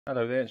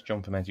Hello there, it's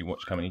John from Antique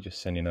Watch Company,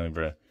 just sending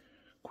over a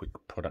quick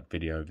product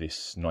video of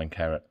this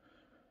 9-carat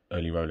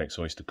early Rolex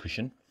Oyster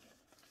cushion.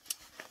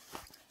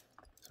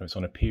 So it's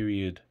on a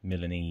period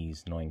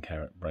Milanese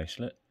 9-carat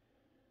bracelet.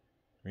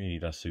 Really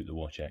does suit the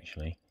watch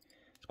actually.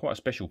 It's quite a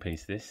special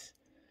piece this,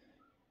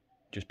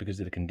 just because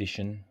of the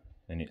condition,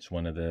 and it's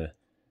one of the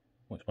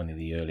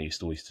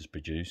earliest Oysters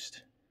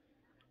produced.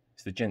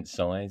 It's the gent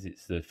size,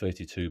 it's the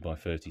 32 by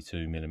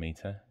 32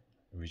 millimeter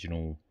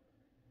original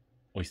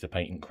Oyster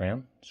patent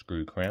crown,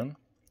 screw crown.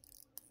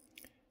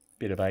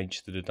 Bit of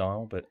age to the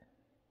dial, but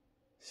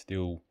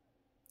still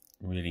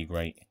really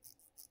great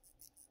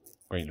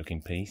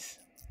looking piece.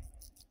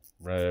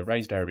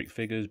 Raised Arabic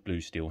figures,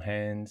 blue steel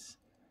hands,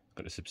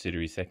 got the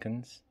subsidiary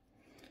seconds.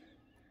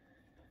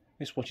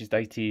 This watch is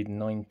dated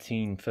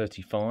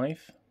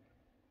 1935.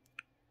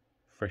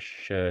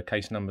 Fresh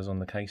case numbers on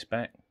the case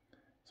back.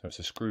 So it's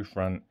a screw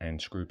front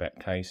and screw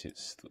back case.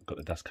 It's got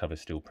the dust cover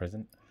still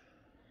present.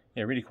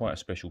 Yeah, really quite a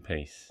special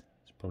piece.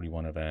 It's probably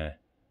one of our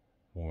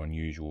more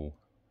unusual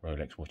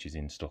Rolex watches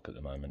in stock at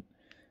the moment.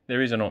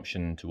 There is an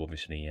option to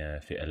obviously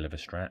fit a leather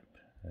strap,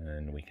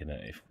 and we can,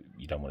 if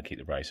you don't want to keep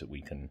the bracelet,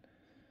 we could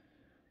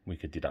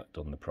deduct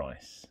on the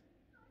price.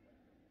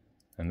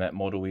 And that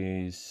model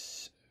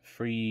is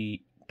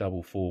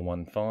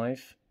 34415.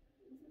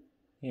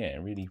 Yeah,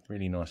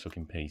 really nice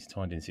looking piece,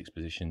 tied in 6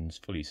 positions,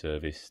 fully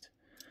serviced.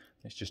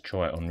 Let's just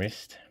try it on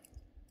wrist.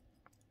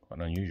 Quite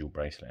an unusual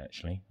bracelet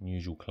actually,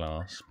 unusual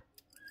clasp.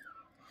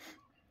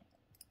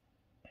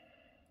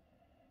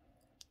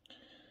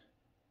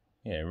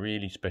 Yeah,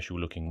 really special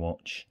looking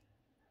watch.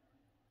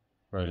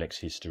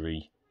 Rolex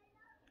history.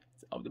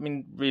 I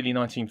mean, really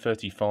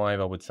 1935,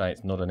 I would say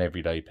it's not an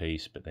everyday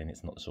piece, but then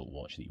it's not the sort of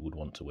watch that you would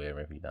want to wear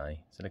every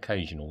day. It's an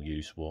occasional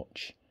use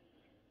watch.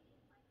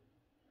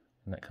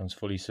 And that comes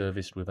fully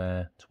serviced with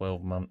our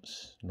 12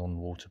 months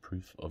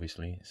non-waterproof,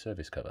 obviously,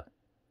 service cover.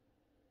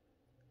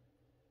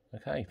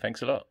 Okay,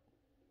 thanks a lot.